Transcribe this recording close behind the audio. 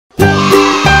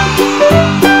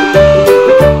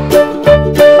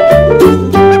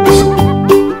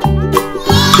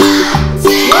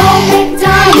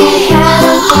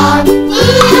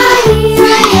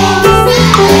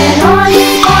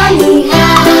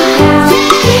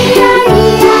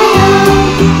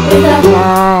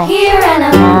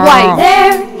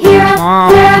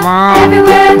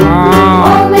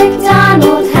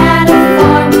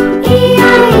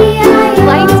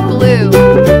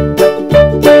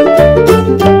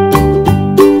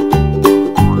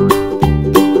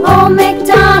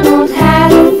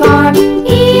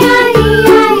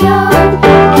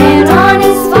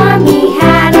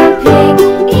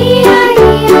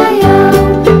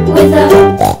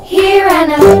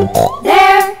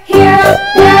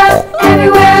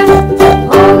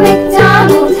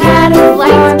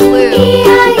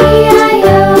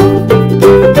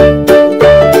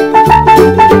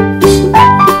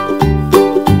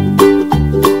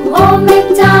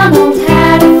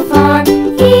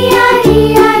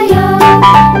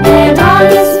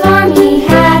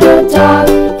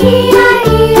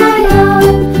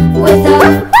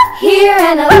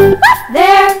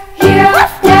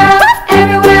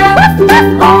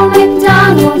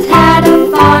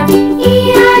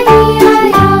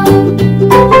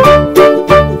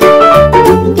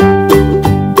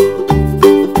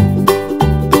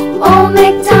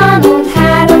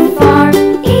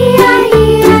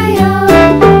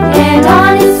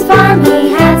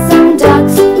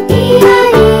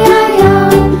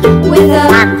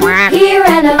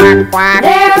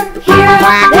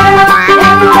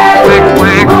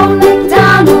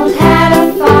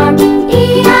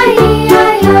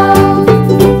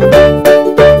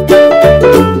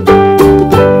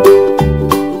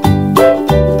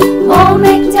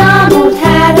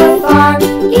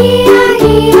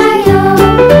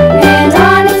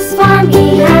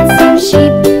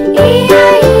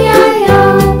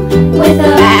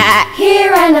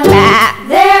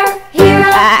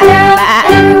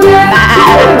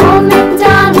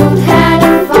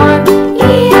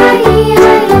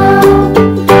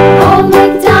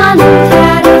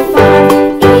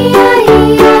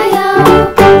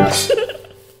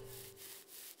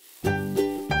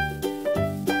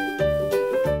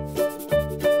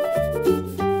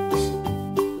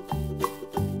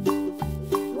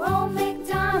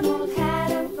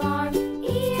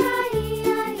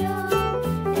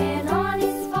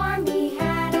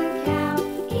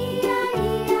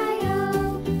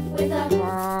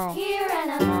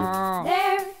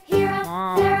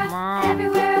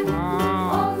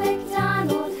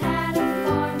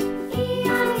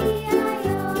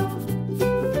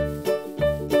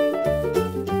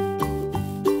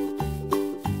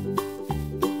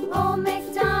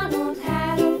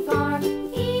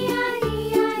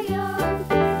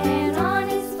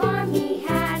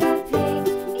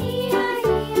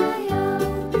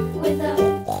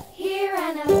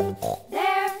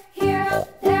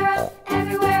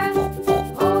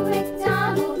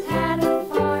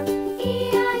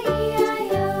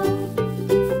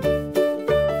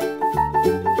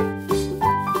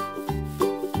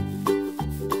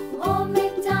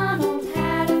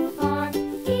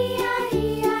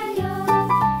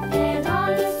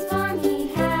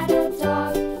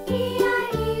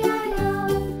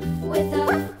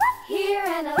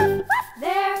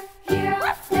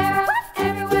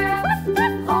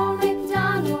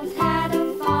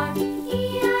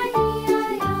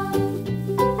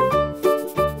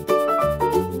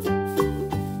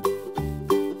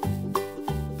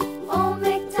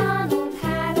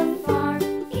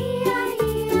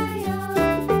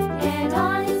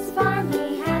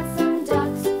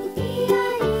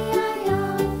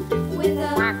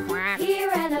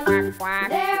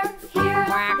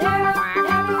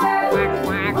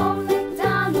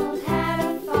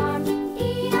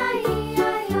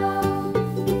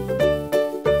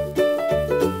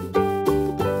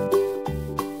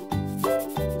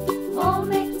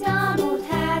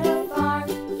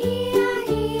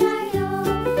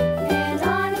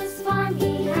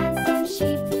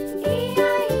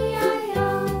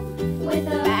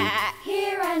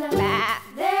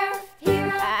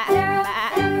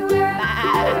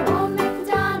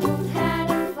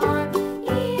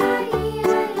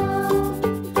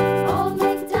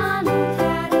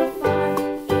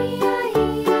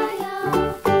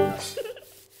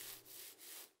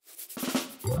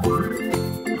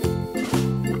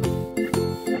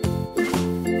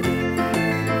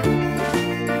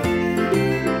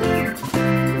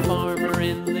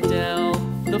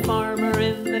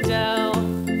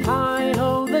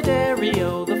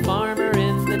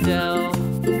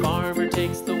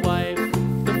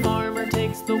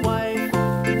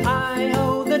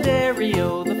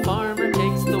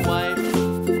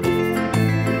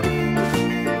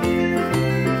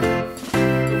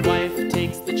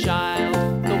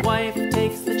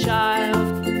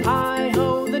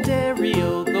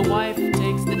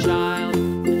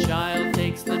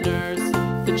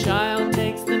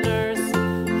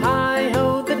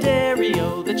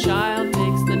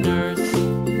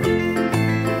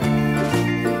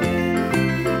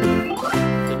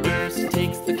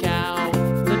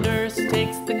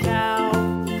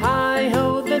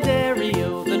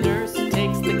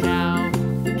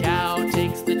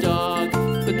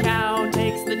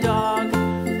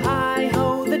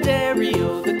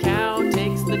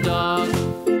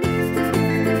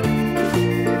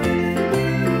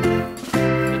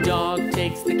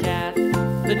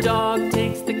dog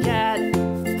takes the cat.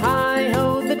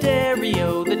 Hi-ho, the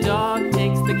dairy-o, the dog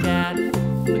takes the cat.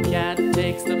 The cat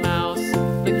takes the mouse,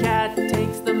 the cat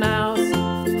takes the mouse.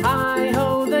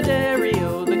 Hi-ho, the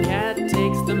dairy-o, the cat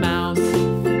takes the mouse.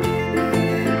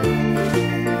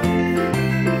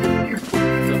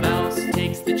 The mouse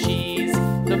takes the cheese,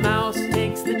 the mouse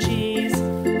takes the cheese.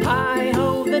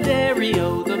 Hi-ho, the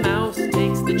dairy-o, the mouse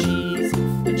takes the cheese.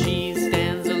 The cheese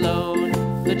stands alone,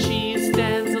 the cheese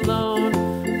stands alone.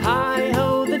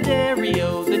 Hi-ho, the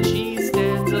dairy-o, the cheese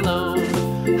stands alone.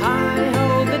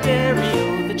 Hi-ho, the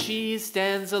dairy-o, the cheese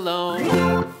stands alone.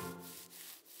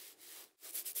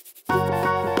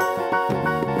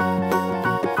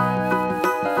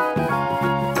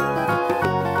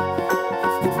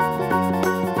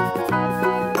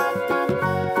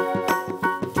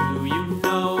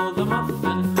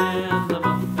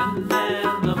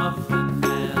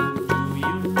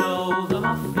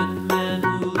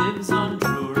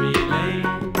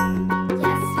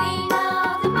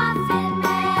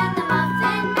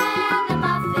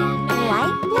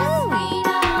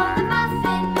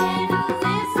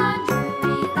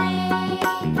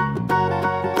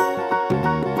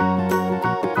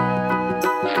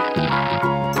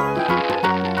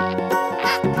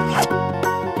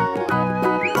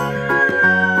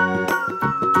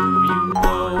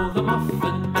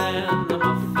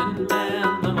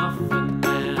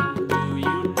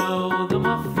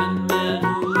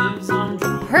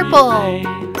 Purple.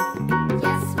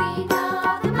 Yes, we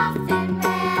know the Muffin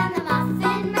Man, the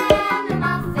Muffin Man, the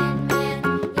Muffin Man.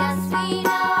 Yes, we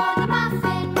know the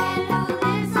Muffin Man who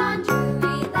lives on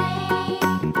Drury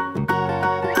Lane.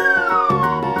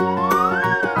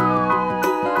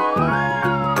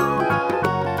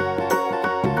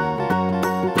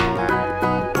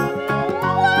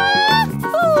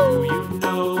 Do you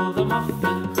know the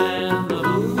Muffin Man, the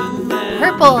Muffin Man?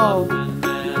 Purple.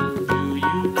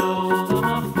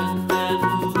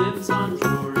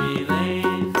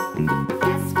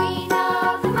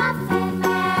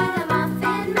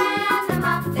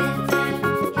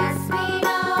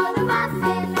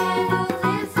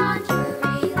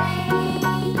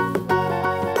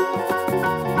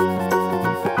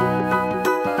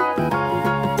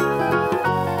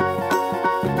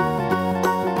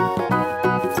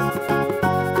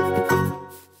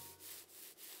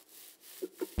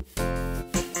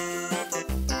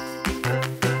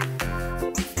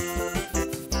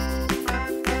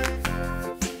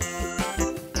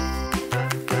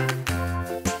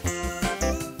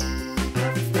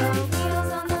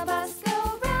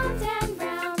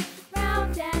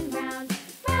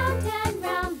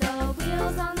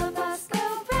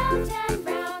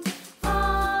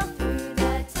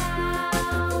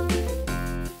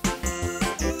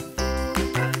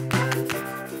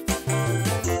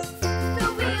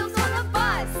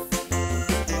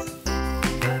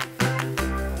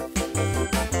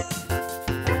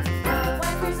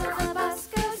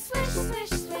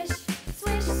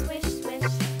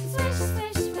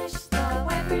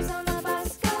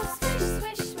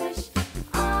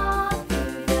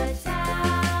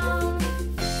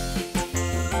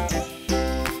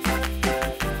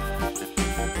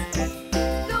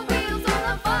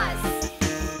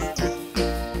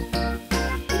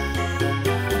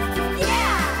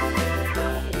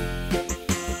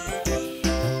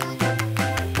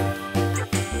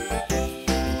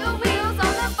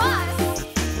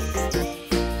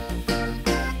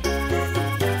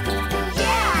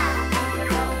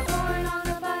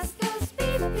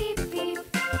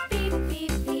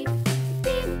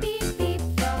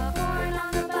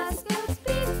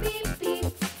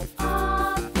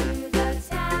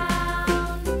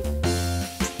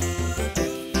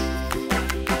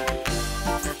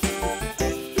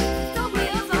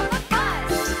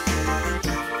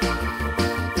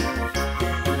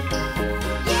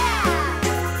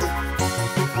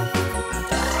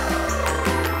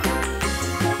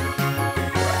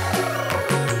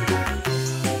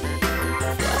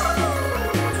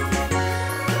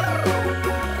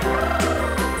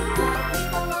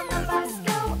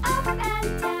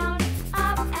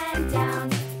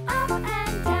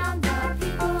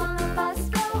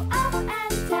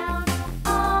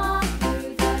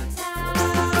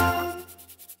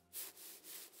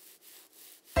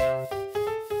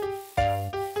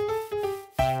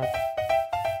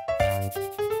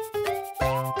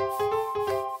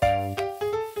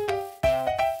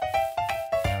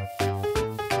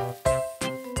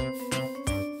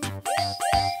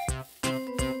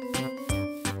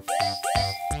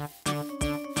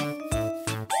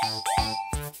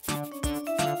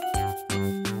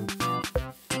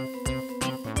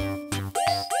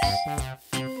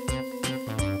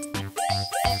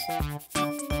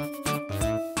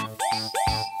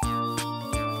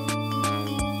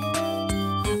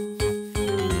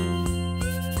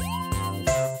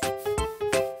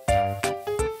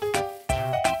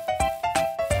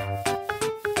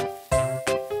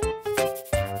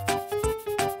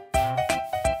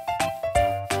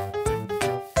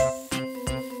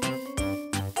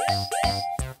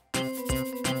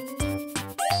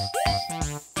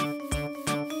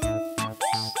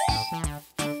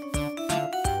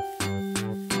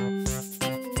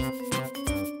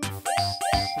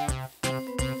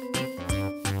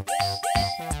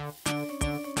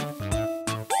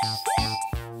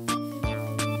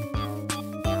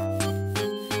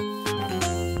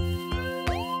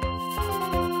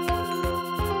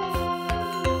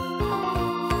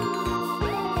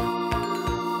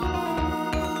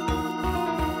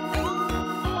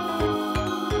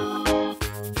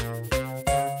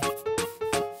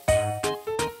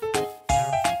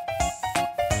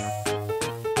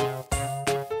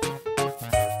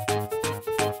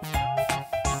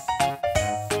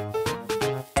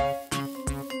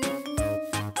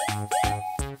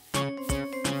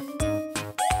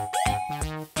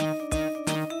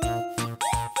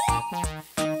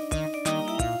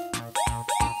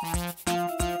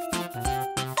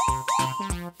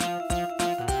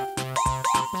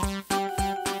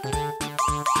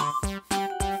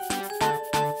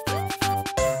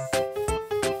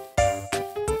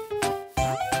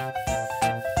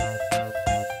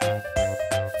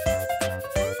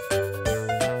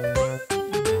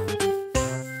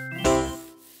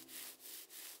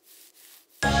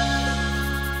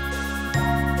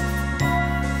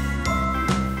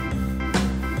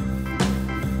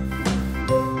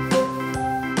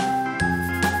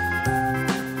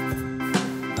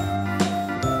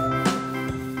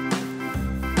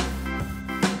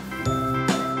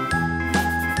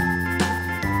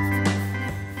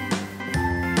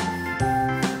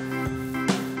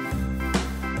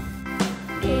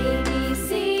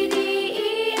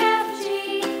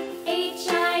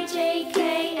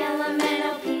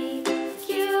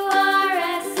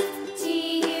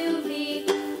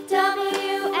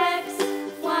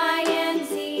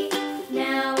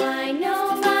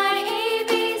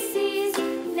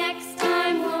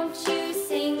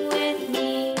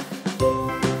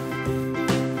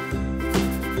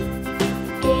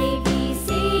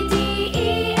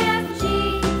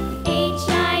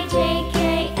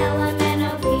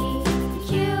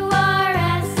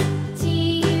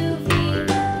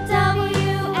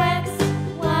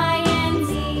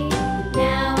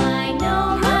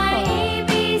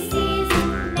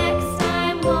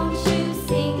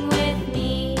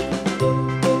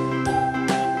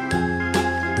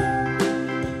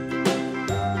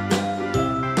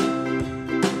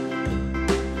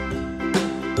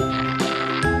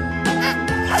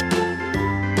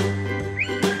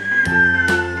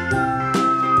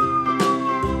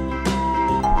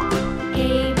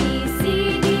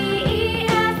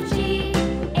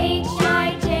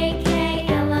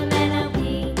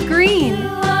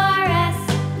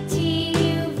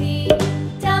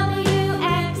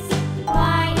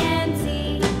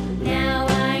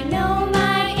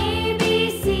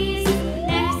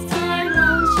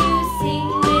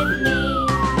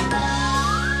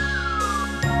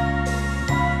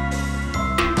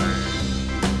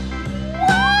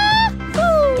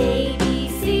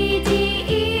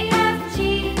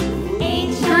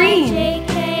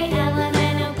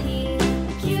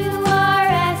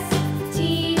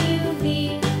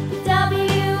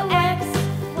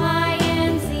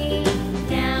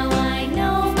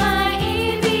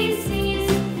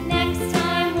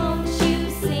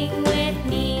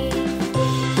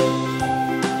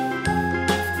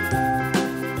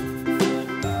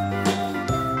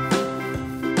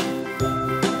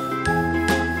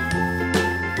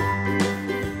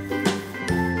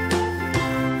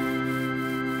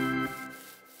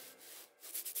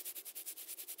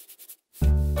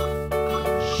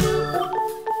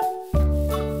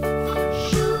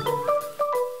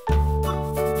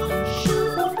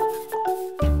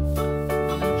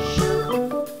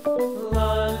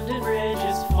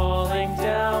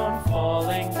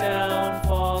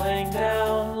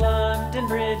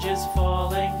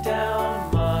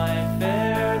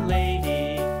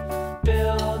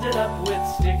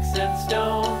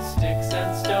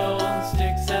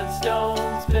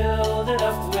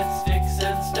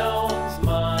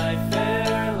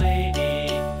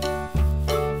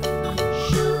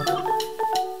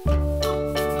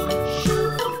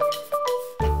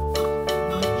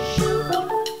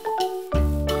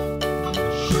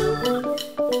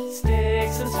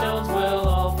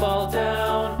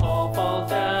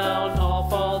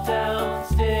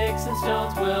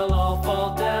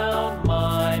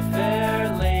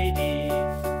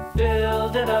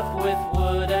 up with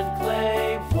wood and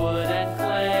clay, wood and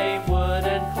clay, wood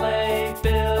and clay.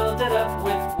 Build it up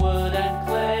with wood and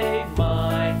clay,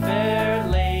 my fair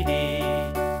lady.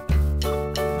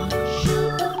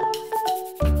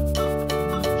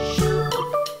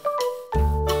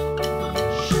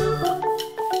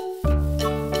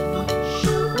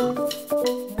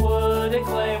 Wood and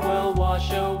clay will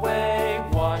wash away,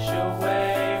 wash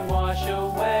away, wash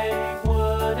away.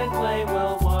 Wood and clay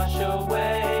will wash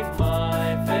away,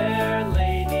 my fair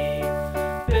lady.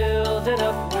 Build it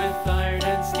up with iron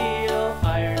and steel,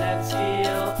 iron and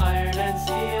steel, iron and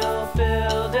steel.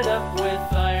 Build it up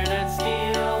with iron and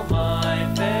steel,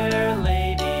 my fair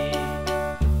lady.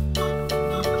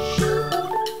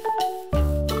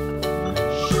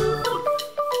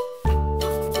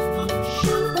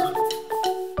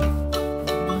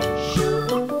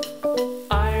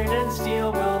 Iron and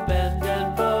steel will bend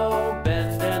and bow,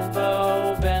 bend and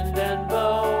bow, bend and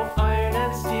bow. Iron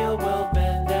and steel will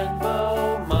bend and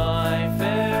bow, my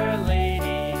fair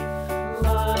lady.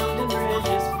 London Bridge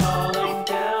is falling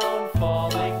down,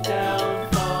 falling down,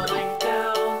 falling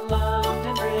down.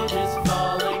 London Bridge is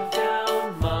falling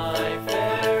down, my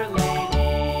fair lady.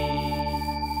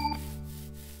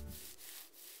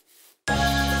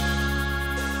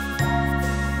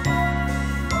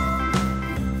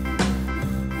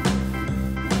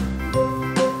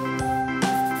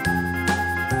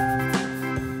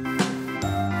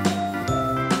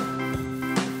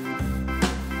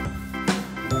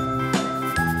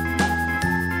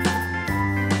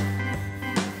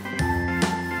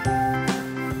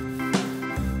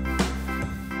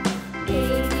 A,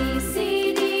 B,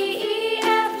 C, D, E,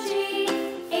 F, G,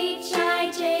 H,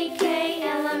 I, J, K,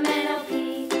 L, M, N, O, P,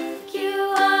 Q,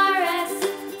 R, S,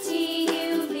 T,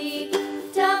 U, V,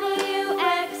 W,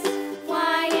 X,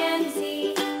 Y, and Z.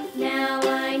 Now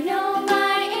I know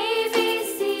my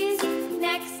ABCs.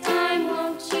 Next time,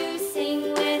 won't you sing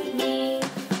with me?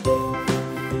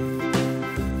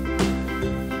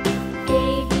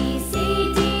 A, B, C,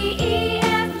 D, E,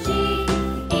 F, G,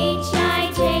 H,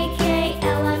 I, J, K,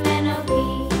 L, M, N, O, P,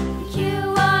 Q,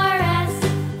 R, S,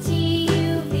 T,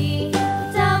 U, V,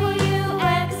 W,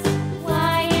 X,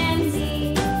 Y, and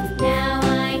Z. Now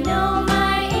I know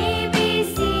my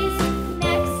ABCs.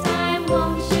 Next time,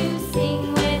 won't you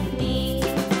sing with me?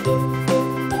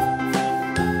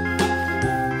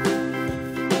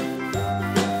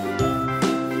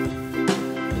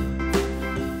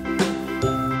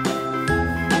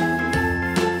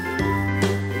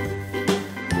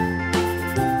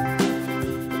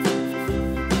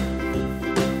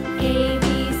 A,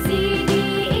 B, C, D,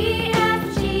 E,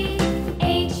 F, G,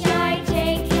 H, I,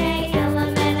 J, K, L,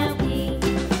 M, N, O, P,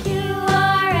 Q,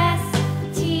 R, S,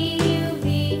 T, U,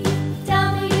 V,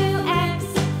 W, X,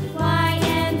 Y,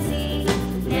 and Z.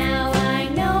 Now I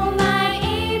know my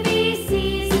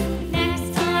ABCs.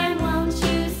 Next time, won't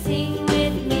you sing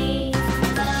with me?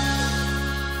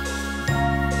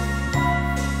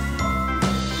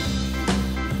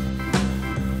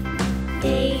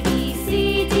 A, B, C,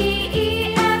 D,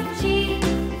 E, F, G,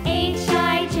 H,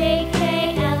 I, J,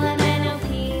 K, L, M, N, O,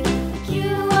 P, Q,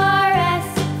 R, S,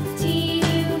 T,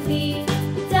 U, V,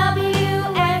 W,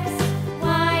 X,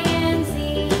 Y, and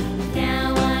Z.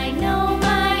 Now I know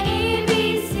my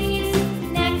ABCs.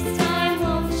 Next time,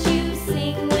 won't you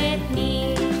sing with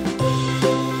me?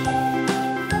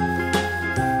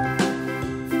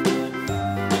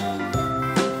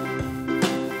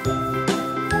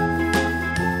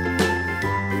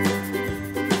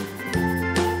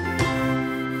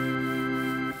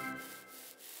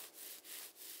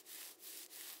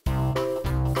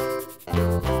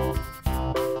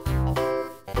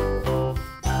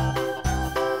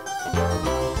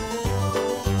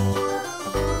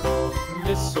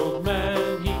 This old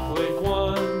man, he played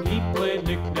one. He played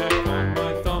knick-knack on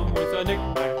my thumb with a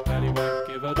knick-knack, paddywhack,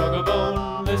 give a dog a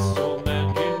bone. This old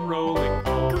man came rolling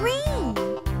home. Green.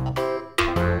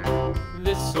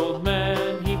 This old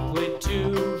man, he played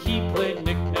two. He played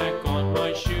knick-knack on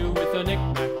my shoe with a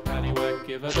knick-knack, paddywhack,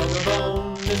 give a dog a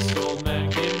bone. This old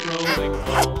man came rolling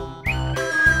home.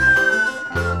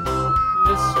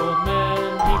 This old man,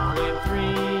 he played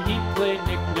three. He played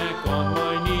knick-knack on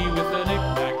my knee with a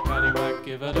knick-knack, paddywhack,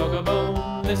 give a dog a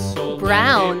bone. This old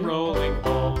Brown. man came rolling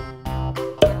home.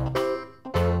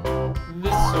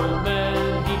 This old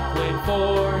man, he played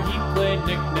four. He played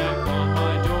knick-knack on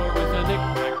my door with a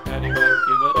knick-knack, paddywhack,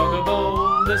 give a dog a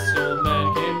bone. This old man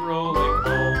came rolling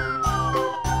home.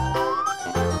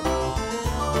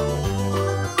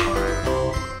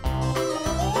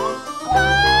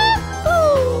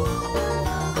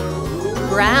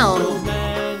 Brown. This old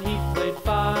man, he played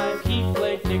five. He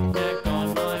played knick-knack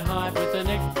on my hive with a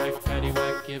knick-knack,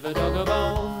 paddywhack, give give a dog a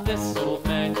bone. This old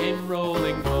man came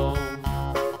rolling home.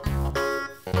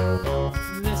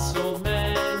 This old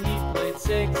man, he played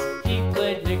six. He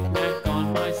played knick-knack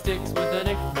on my sticks with a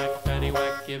knick-knack,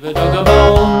 paddywhack, give a dog a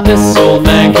bone. This old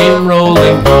man came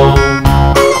rolling home.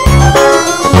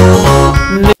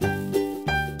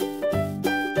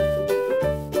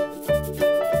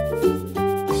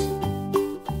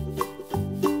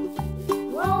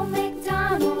 Old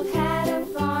MacDonald had a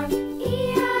farm,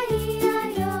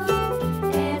 E-I-E-I-O.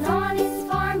 And on his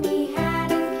farm he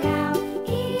had a cow,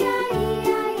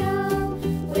 E-I-E-I-O.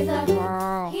 With a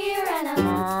here and a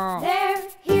there,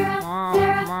 here a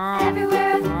there,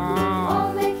 everywhere.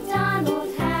 Old MacDonald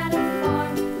had a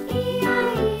farm,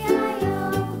 E-I-E-I-O.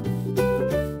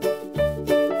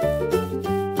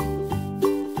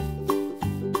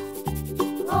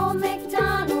 Old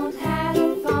MacDonald had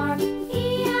a farm,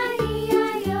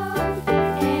 E-I-E-I-O.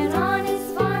 And on his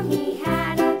farm he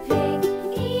had a pig,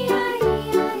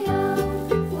 E-I-E-I-O.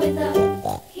 With a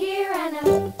here and a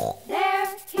there,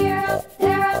 here a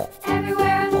there,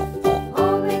 everywhere.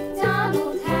 Old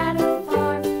MacDonald had a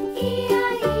farm,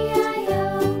 E-I-E-I-O.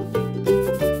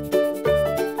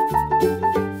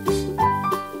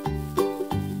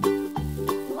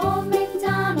 Old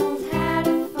MacDonald had a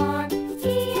farm,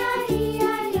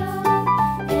 E-I-E-I-O.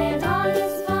 And on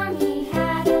his farm he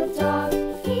had a dog,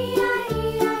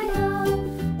 E-I-E-I-O.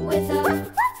 With a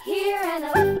here and a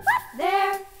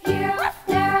there, here,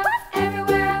 there,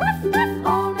 everywhere.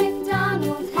 Old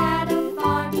MacDonald had a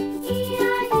farm, E-I-E-I-O.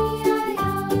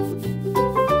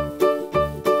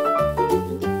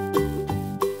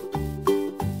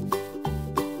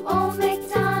 Old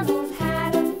MacDonald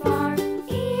had a farm,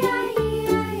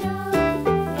 E-I-E-I-O.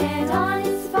 And on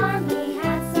his farm he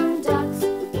had some ducks,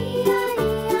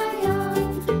 E-I-E-I-O.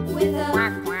 With a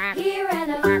here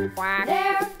and a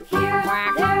there, here,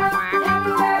 there,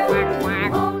 everywhere.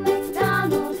 Old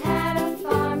MacDonald had a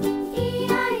farm,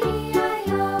 E-I-E-I-O.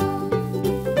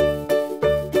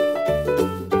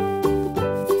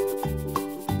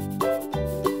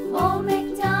 Old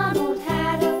MacDonald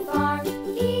had a farm,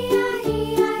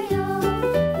 E-I-E-I-O.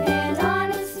 And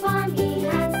on his farm he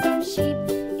had some sheep,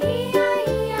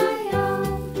 E-I-E-I-O.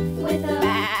 With a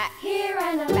here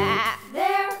and a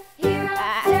there, here,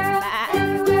 there,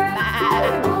 everywhere.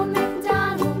 Old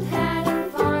MacDonald had a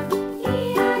farm,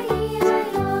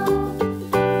 E-I-E-I-O.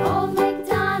 Old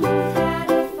MacDonald had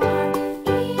a farm,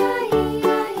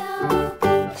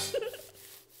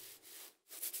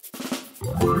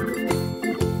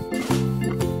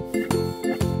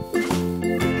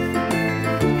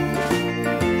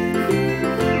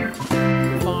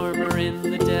 Farmer in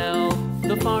the dell,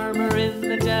 the farmer in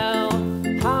the dell.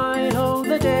 Hi-ho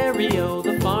the dairy-o,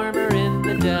 the farmer in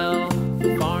the dell.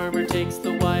 The farmer takes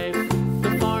the wife,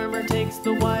 the farmer takes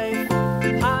the wife.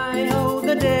 Hi-ho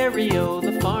the dairy-o,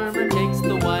 the farmer takes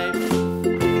the wife.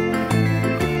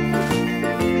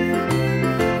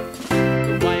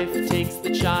 The wife takes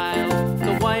the child,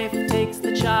 the wife takes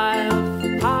the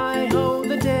child. Hi-ho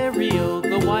the dairy-o,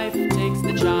 the wife takes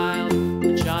the child.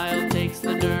 The child takes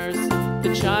the nurse,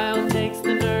 the child takes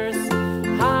the nurse.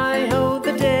 Hi-ho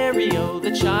the dairy-o,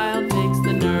 the child takes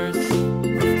the nurse.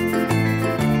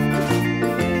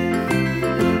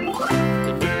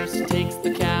 The nurse takes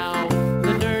the cow,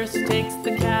 the nurse takes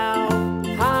the cow.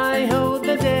 Hi-ho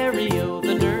the dairy-o,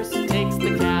 the nurse takes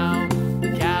the cow.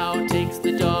 The cow takes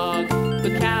the dog,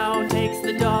 the cow takes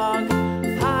the dog.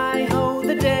 Hi-ho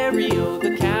the dairy-o,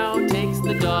 the cow takes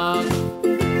the dog.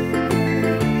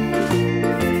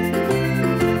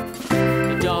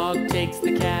 The dog takes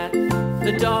the cat,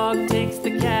 the dog takes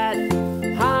the cat.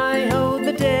 Hi-ho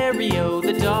the dairy-o,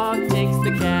 the dog takes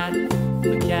the cat.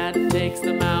 The cat takes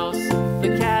the mouse,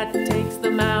 the cat takes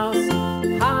the mouse.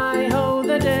 Hi-ho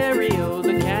the dairy-o,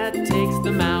 the cat takes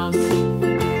the mouse.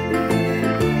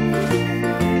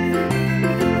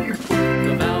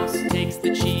 The mouse takes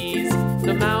the cheese,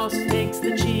 the mouse takes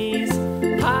the cheese.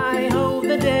 Hi-ho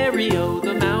the dairy-o,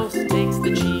 the mouse takes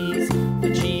the cheese.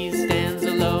 The cheese stands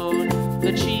alone,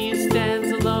 the cheese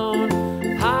stands alone.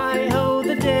 Hi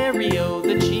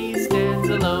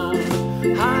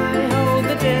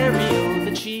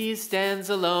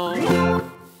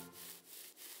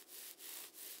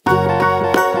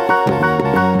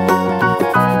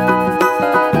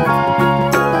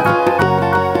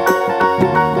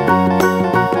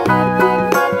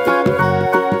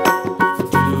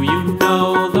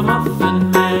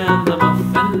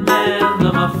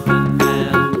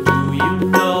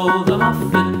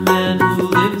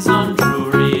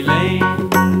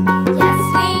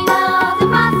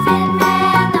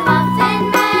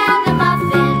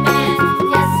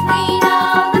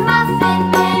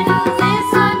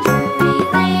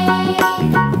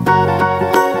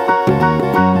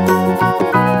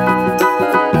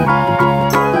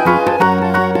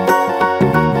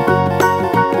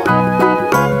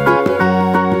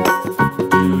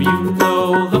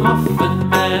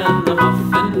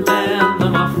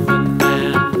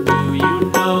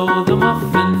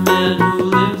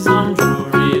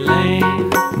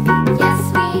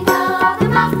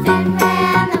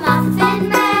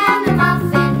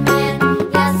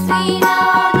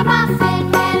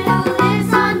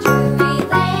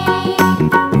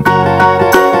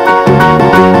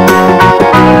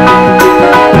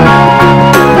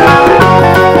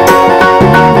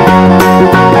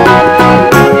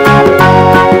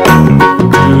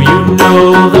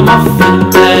the Muffin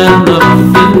Man, the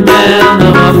Muffin Man, the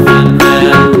Muffin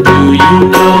Man? Do you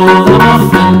know the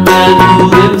Muffin Man who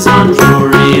lives on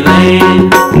Drury Lane?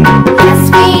 Yes,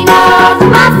 we know the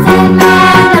Muffin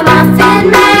Man, the Muffin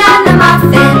Man, the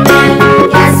Muffin Man.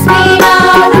 Yes, we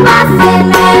know the Muffin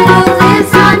Man who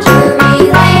lives on Drury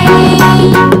Lane.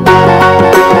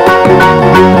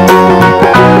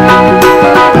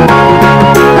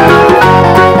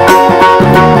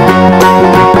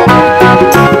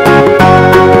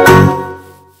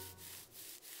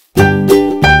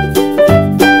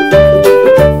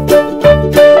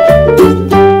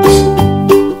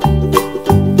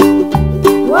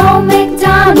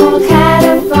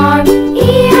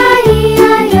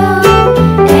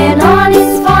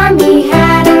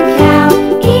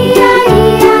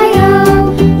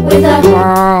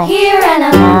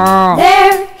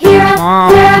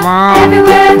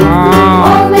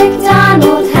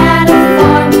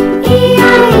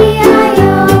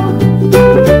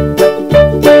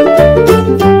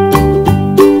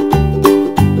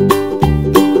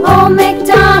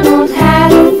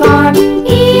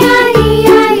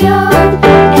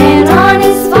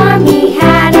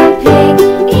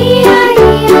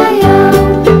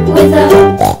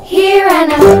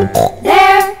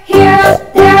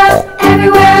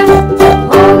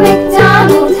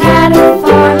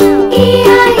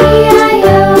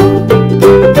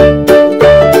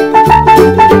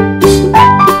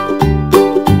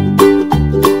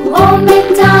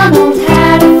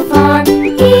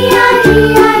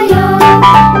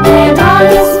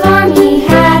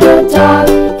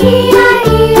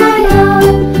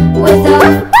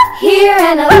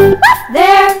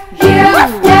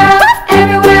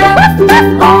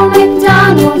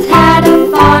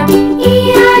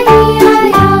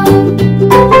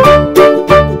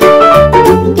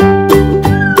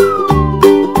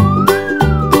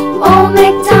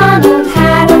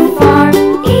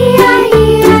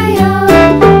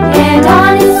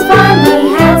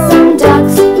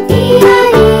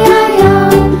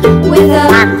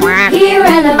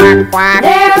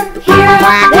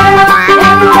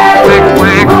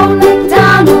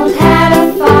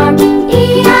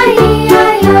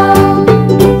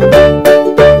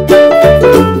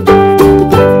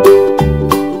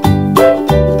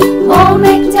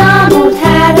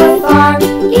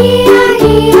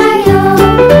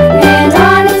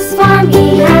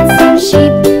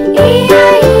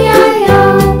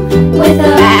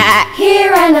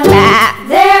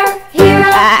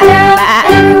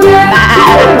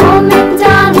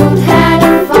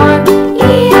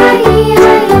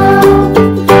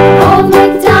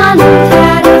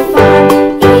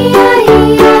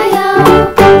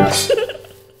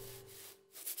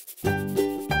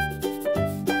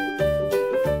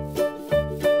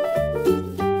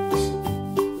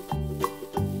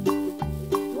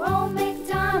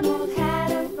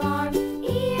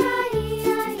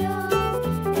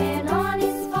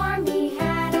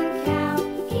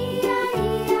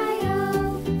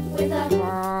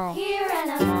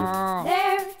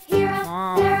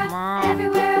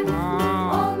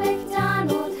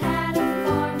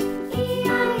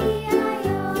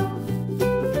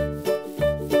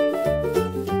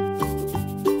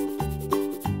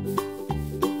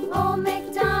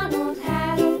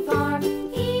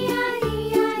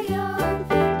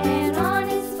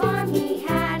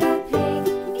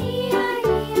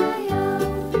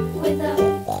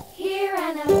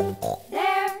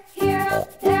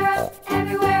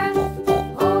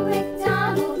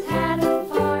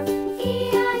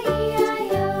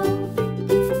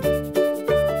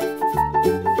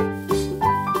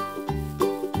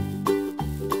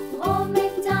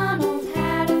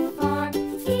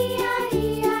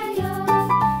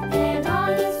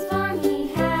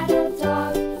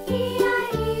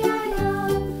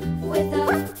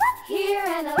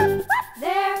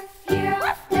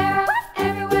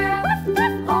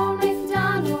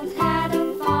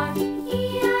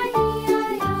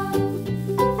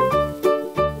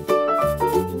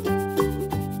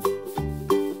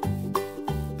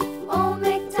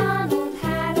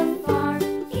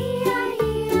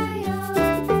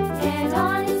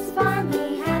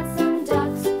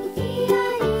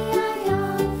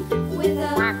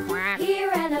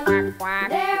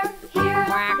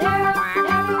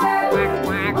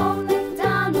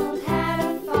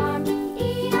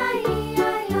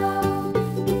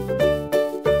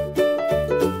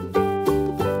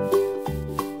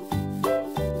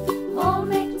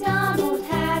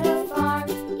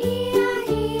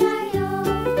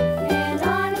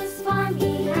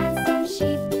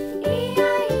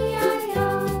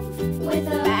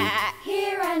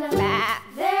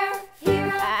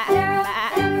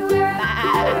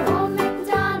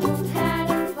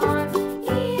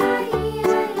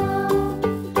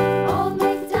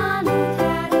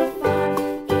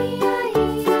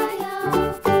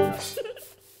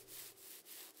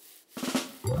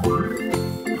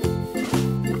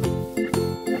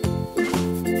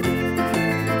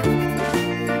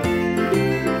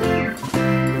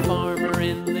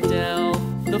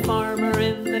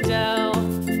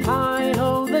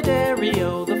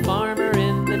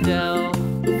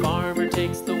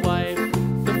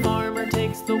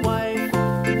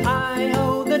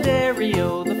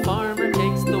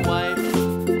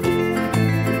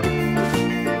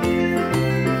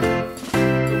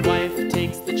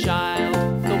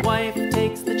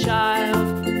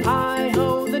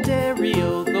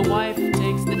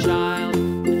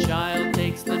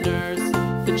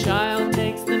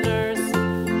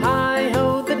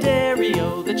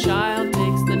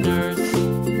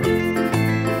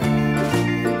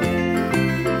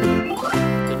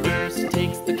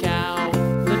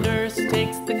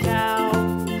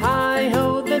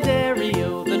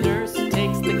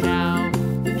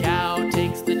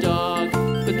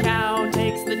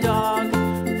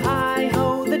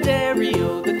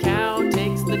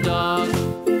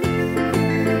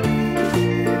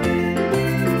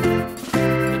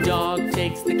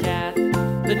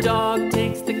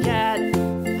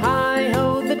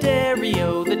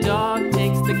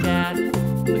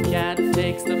 cat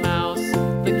takes the mouse.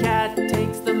 The cat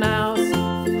takes the mouse.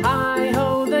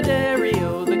 Hi-ho the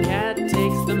dairy-o, the cat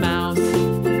takes the mouse.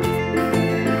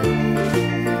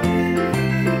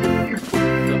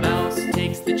 The mouse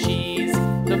takes the cheese.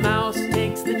 The mouse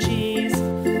takes the cheese.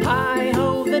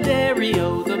 Hi-ho the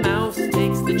dairy-o, the mouse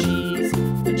takes the cheese.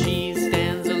 The cheese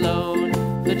stands alone.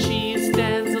 The cheese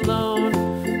stands alone.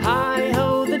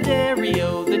 Hi-ho the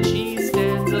dairy-o, the cheese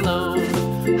stands alone.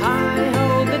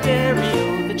 Hi-ho the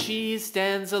dairy-o, the cheese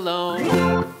stands alone.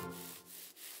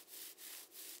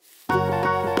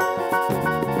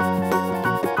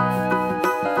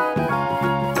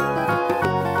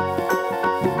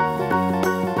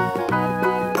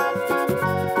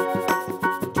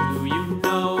 Do you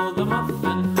know the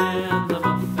Muffin Man, the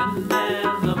Muffin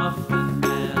Man, the Muffin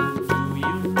Man? Do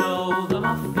you know the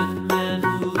Muffin Man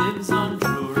who lives on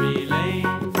Drury Lane?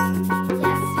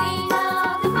 Yes, we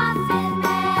know the Muffin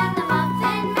Man, the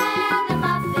Muffin Man, the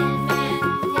Muffin Man.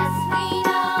 Yes, we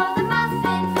know the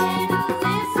Muffin Man who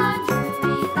lives on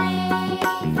Drury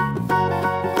Lane.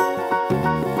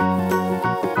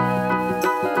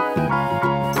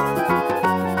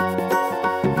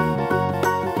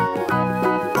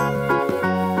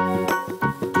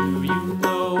 Do you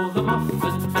know the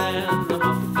Muffin Man, the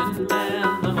Muffin Man,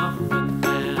 the Muffin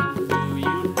Man? Do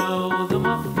you know the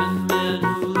Muffin Man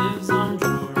who lives on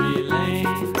Drury Lane?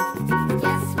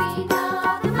 Yes, we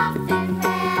know the Muffin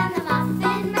Man, the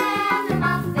Muffin Man, the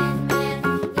Muffin Man.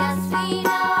 Yes, we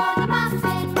know the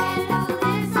Muffin Man who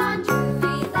lives on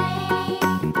Drury Lane.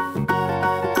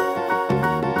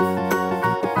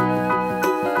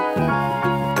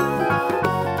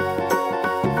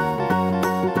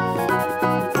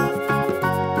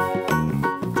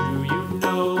 Do you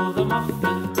know the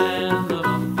Muffin Man, the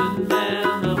Muffin Man,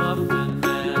 the Muffin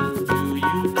Man? Do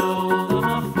you know the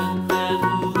Muffin Man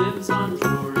who lives on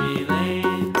Drury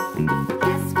Lane?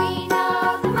 Yes, we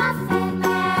know the Muffin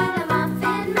Man, the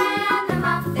Muffin Man, the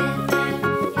Muffin Man.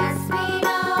 Yes, we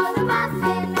know the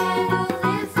Muffin Man who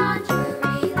lives on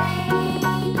Drury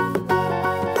Lane.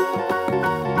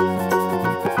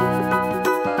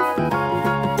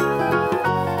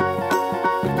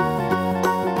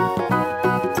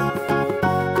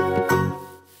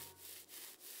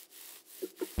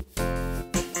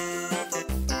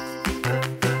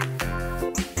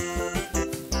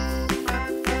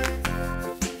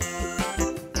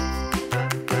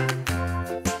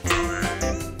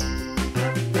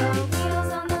 The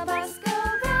wheels on the bus go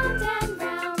round and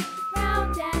round,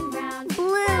 round and round,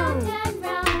 round and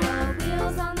round. The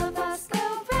wheels on the bus go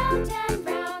round and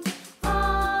round,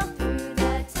 all through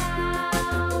the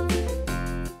town.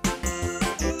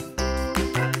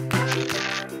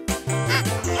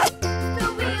 The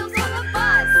wheels on the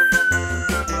bus.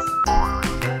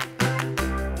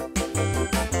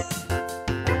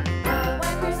 The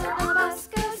wipers on the bus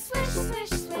go swish, swish,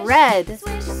 swish. Red.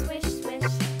 Swish, swish, swish,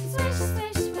 swish,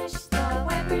 swish, swish. The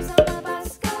wipers on the bus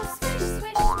go swish,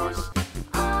 swish, swish,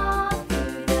 all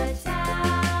through the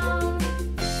town.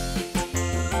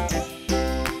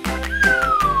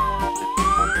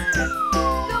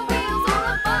 The wheels on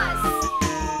the bus.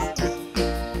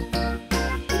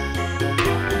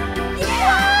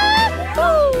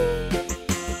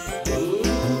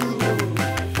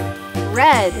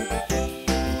 Red.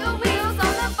 The wheels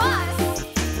on the bus.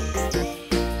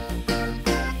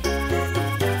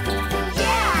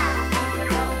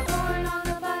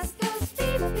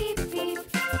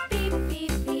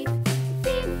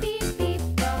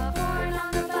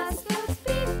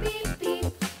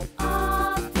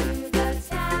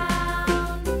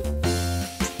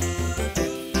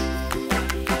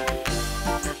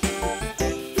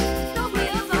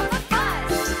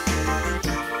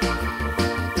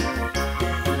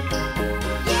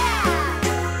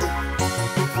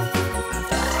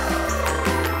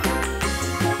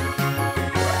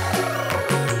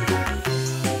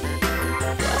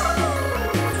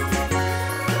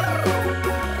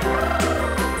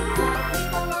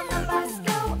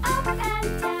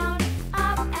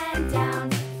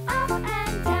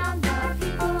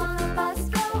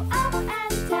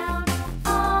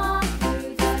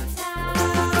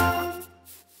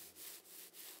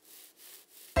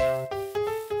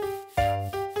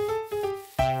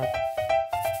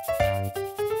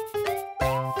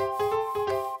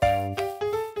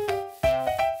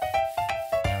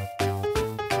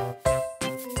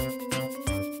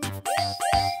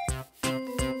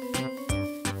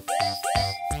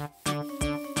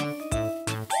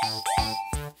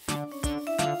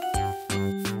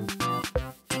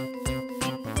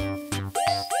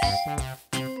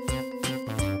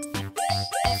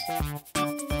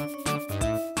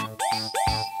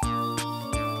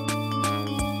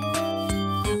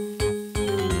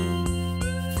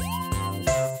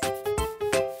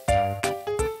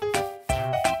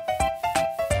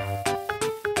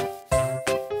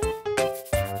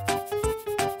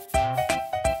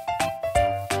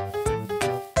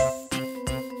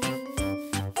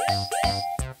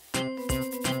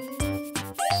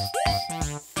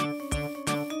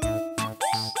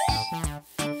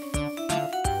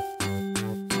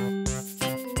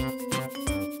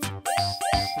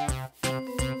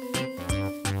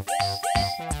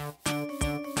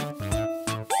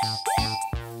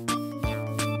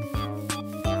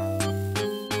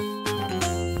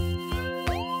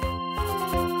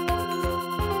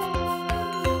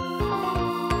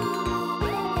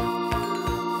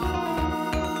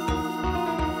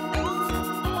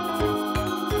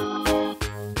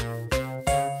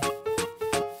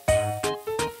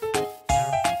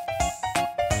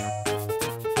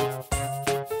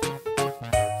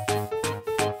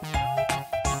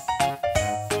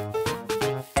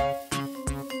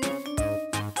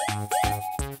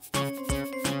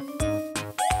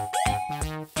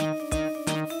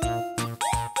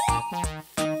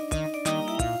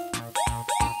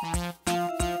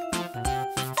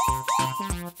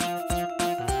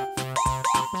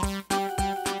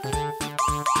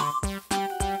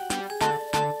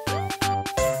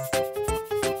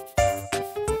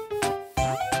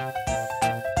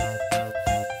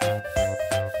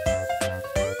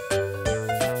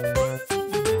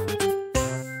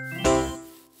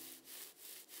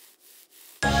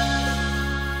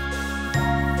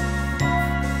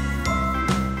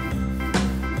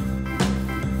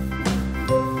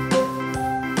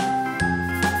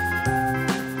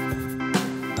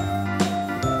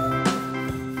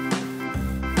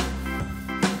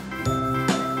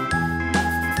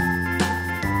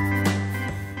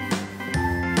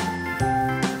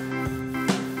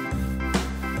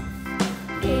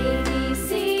 A, B,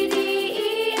 C, D,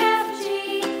 E, F, G,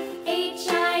 H,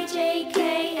 I, J,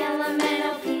 K, L, M, N,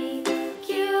 O, P,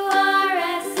 Q, R,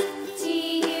 S, T,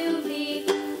 U, V,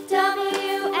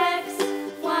 W, X,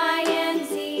 Y, and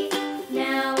Z.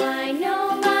 Now I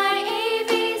know my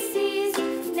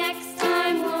ABCs. Next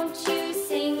time, won't you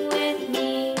sing with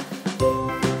me?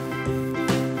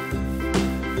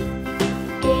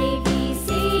 A, B, C,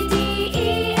 D,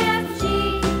 E, F, G,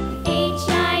 H,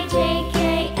 I, J,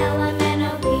 K, L, M, N, O,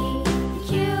 P,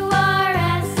 Q, R,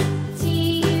 S, T,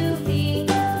 U, V,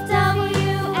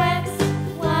 W, X,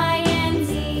 Y, and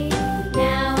Z.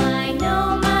 Now I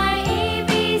know my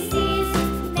ABCs.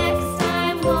 Next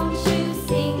time, won't you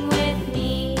sing with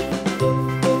me?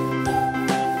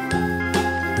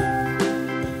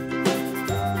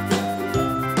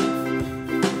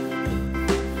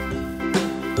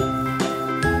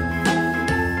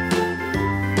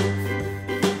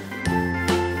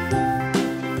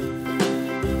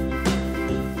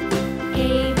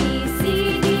 A, B, C,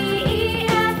 D, E,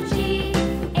 F, G,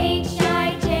 H,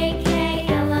 I, J, K,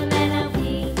 L, M, N, O,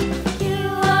 P, Q,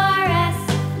 R, S,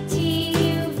 T,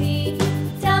 U, V,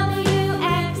 W,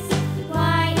 X,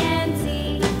 Y, and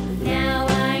Z. Now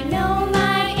I know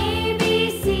my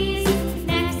ABCs.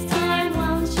 Next time,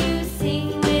 won't you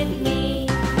sing with me?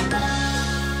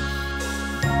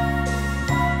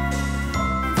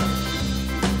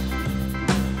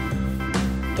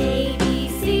 A, B,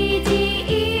 C, D,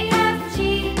 E, F,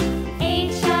 G,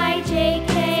 H, I, J,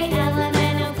 K, L, M,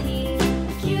 N, O, P,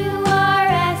 Q, R,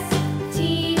 S,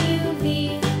 T, U,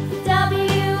 V,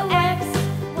 W, X,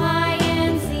 Y,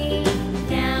 and Z.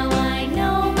 Now I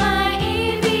know my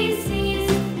ABCs.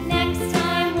 Next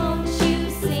time, won't you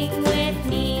sing with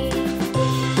me?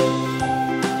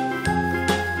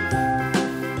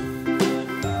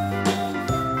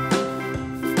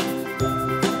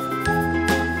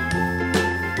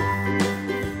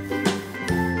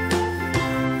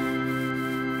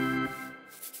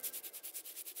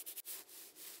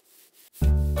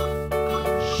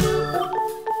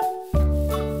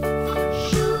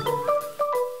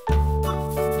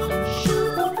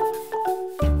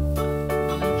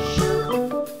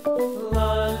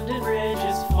 London Bridge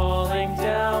is falling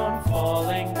down,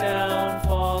 falling down,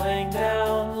 falling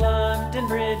down. London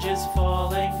Bridge is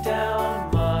falling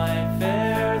down, my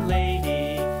fair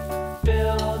lady.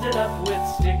 Build it up with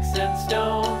sticks and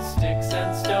stones, sticks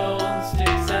and stones,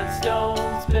 sticks and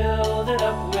stones. Build it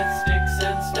up with sticks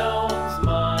and stones,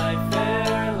 my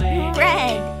fair lady.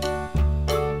 Red.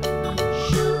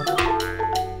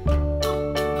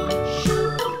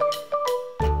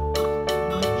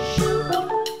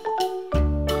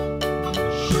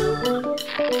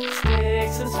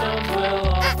 Sticks and stones will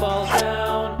all fall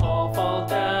down, all fall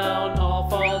down, all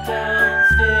fall down.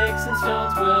 Sticks and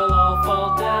stones will all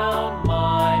fall down,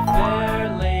 my fair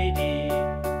lady.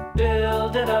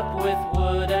 Build it up with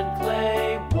wood and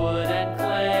clay, wood and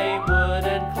clay, wood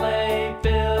and clay.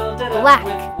 Build it Black. up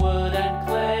with wood and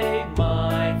clay,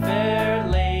 my fair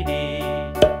lady.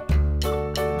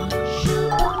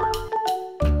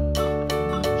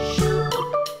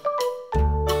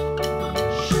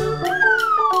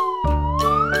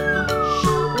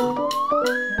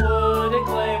 Wood and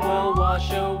clay will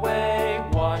wash away,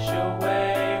 wash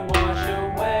away, wash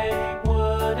away.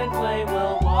 Wood and clay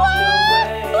will wash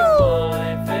away,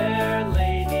 my fair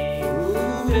lady.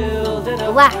 Build it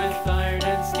up Black. with iron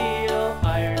and steel,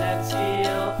 iron and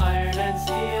steel, iron and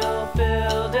steel.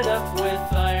 Build it up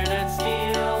with iron and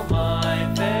steel,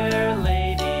 my fair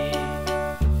lady.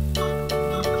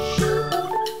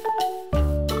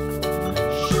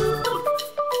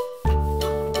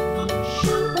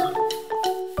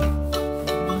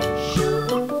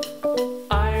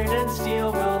 Iron and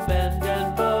steel will bend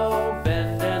and bow,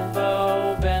 bend and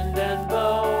bow, bend and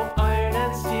bow. Iron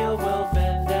and steel will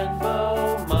bend and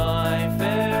bow, my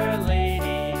fair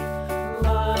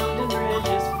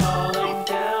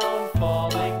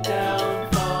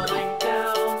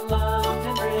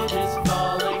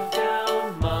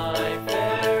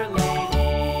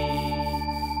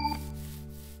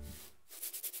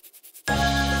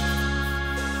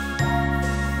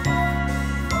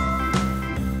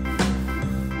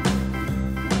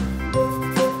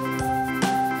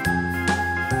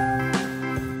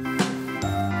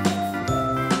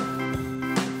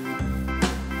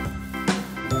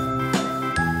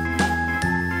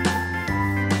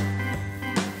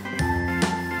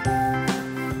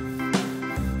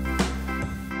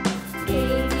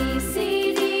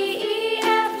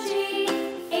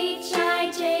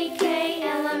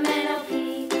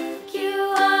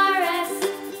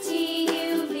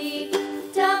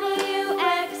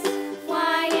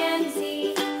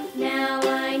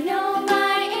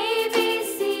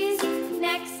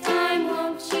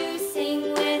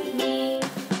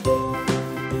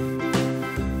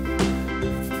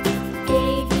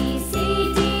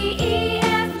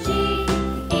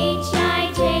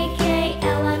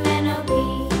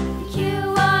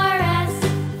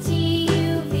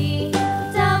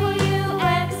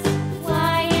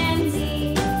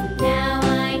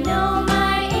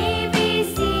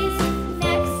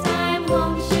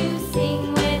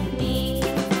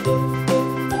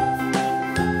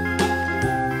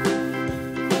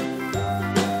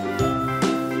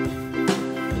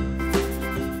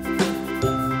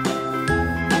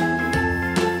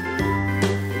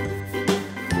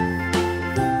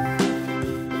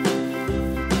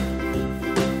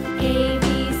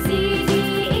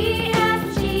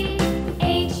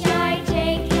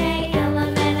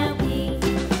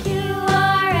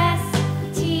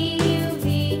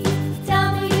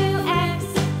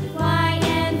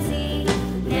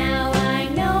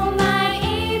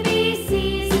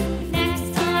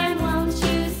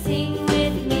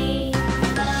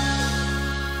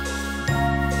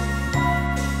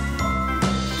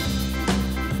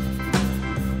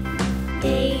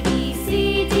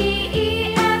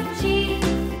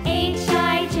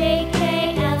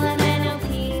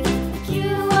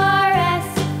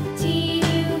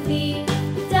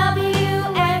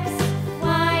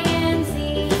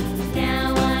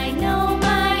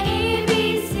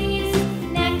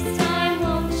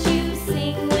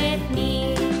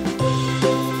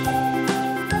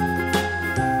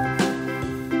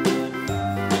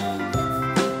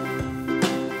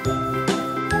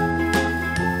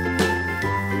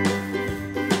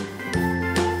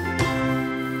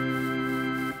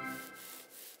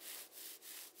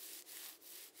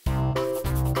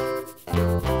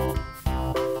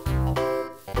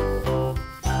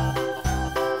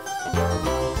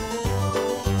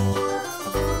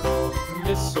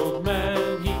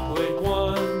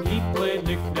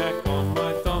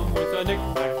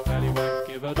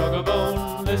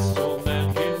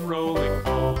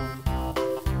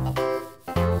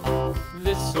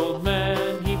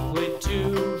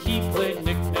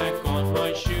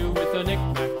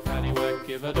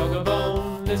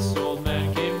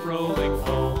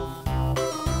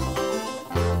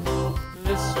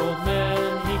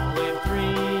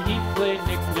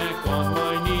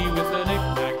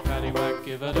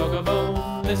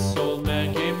this old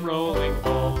man came rolling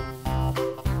home.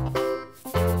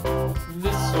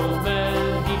 This old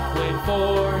man, he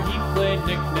played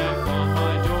knick-knack on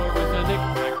my door with a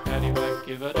knick-knack, paddywhack,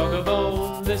 give a dog a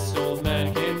bone. This old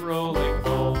man came rolling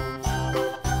home.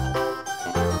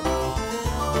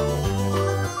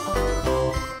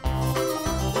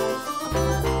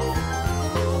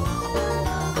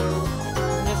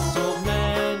 This old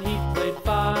man, he played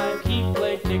five, he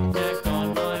played knick-knack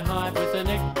on my hive with a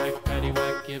knick-knack,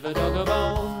 paddywhack, give a dog a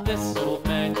bone. This old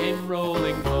man came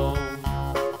rolling home.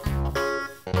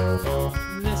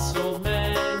 This old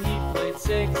man, he played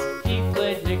six, he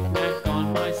played knick-knack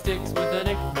on my sticks with a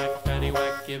knick-knack,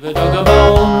 paddywhack, give a dog a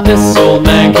bone. This old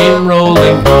man came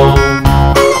rolling home.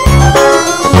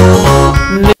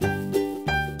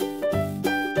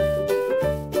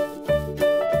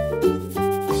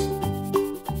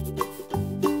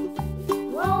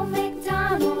 Old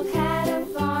MacDonald had a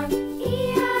farm,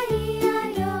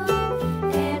 E-I-E-I-O.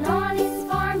 And on his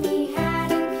farm he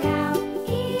had a cow,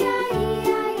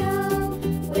 E-I-E-I-O.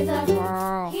 With a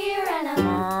here and a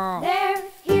there,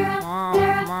 here a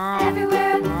there, a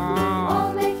everywhere.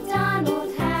 Old MacDonald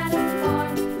had a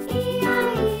farm,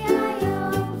 E-I-E-I-O.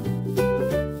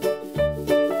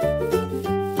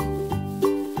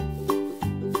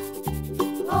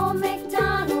 Old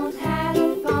MacDonald had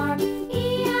a farm,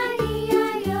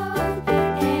 E-I-E-I-O.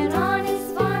 And on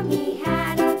his farm he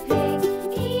had a pig,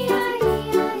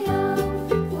 E-I-E-I-O.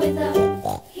 With a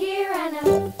here and a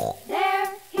there,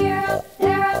 here a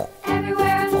there, a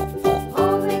everywhere.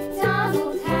 Old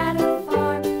MacDonald had a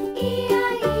farm,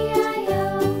 E-I-E-I-O.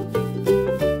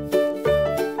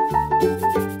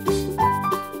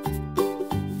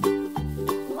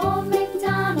 Old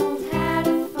MacDonald had a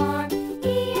farm,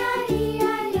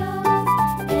 E-I-E-I-O.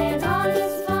 And on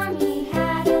his farm he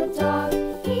had a dog,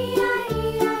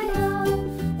 E-I-E-I-O.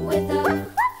 With a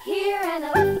here and a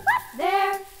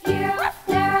there, here a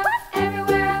there, a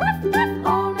everywhere.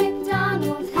 Old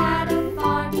MacDonald had a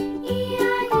farm,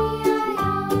 E-I-E-I-O.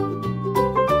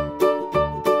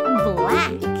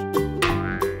 Black.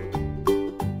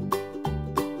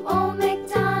 Old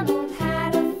MacDonald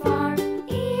had a farm,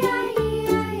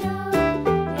 E-I-E-I-O.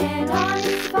 And on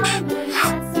his farm he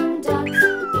had some ducks,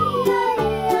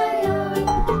 E-I-E-I-O.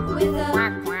 With a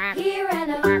here and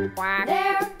a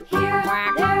there, here a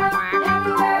there, a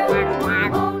everywhere.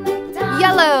 Old MacDonald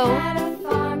Yellow. had a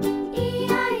farm,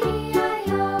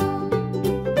 E-I-E-I-O.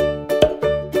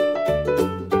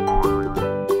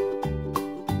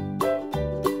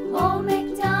 Old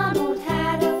MacDonald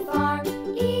had a farm,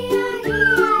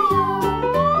 E-I-E-I-O.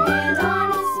 And on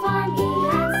his farm he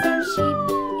had some sheep,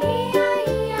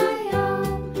 E-I-E-I-O.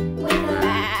 With a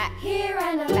here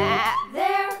and a there,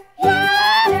 here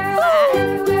a there, a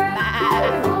everywhere.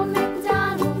 Old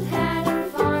MacDonald had a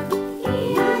farm,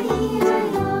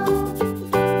 E-I-E-I-O.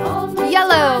 Old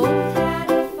Yellow. MacDonald had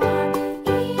a farm,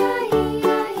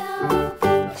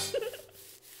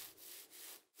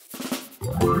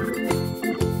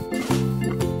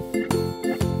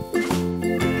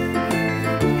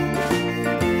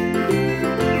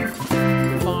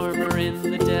 The farmer in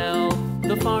the dell,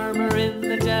 the farmer in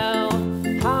the dell.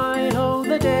 Hi-ho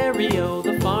the dairy-o,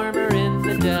 the farmer in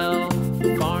the dell.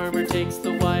 The farmer takes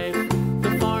the wife,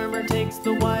 the farmer takes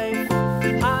the wife.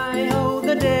 Hi-ho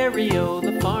the dairy-o,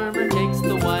 the farmer takes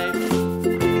the wife.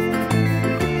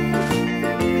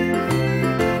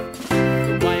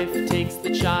 The wife takes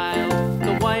the child,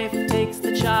 the wife takes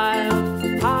the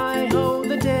child. Hi-ho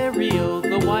the dairy-o,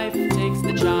 the wife takes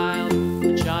the child.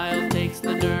 The child takes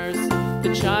the nurse,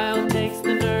 the child takes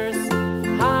the nurse.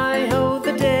 Hi-ho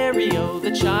the dairy-o,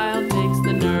 the child takes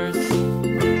the nurse.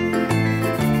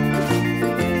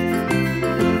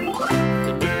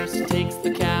 The nurse takes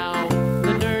the cow,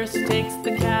 the nurse takes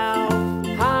the cow.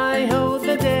 Hi-ho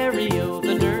the dairy-o,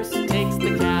 the nurse takes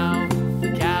the cow.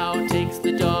 The cow takes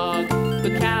the dog,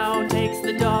 the cow takes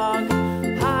the dog.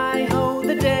 Hi-ho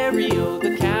the dairy-o,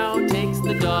 the cow takes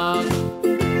the dog.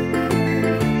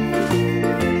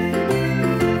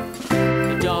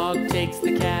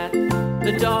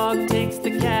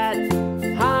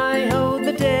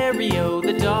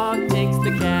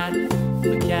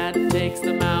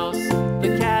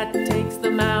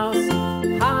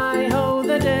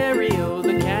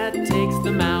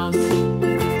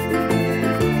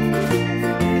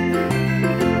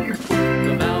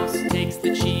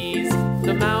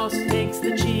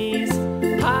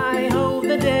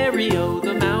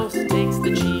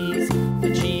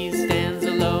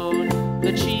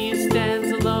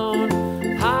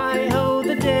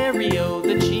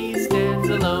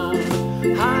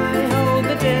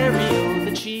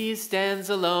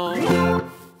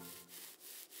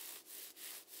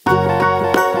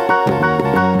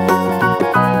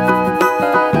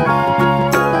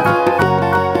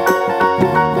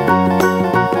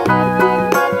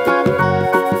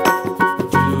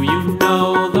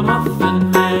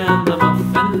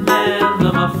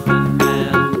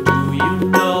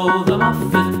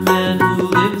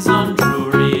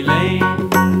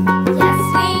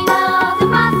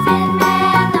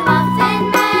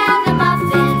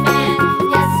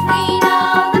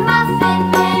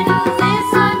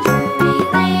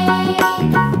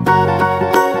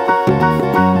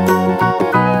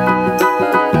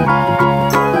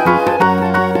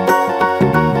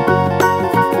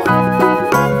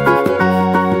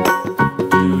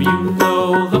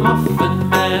 know the Muffin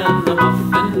Man, the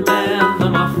Muffin Man, the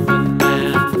Muffin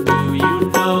Man? Do you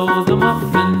know the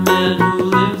Muffin Man who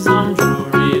lives on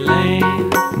Drury Lane?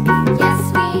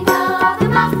 Yes, we know the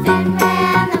Muffin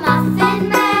Man, the Muffin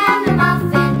Man, the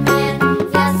Muffin Man.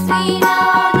 Yes, we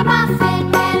know the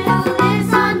Muffin Man who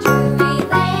lives on Drury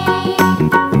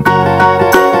Lane.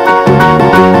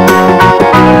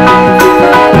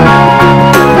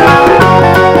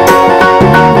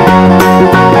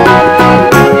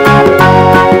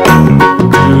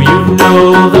 Do you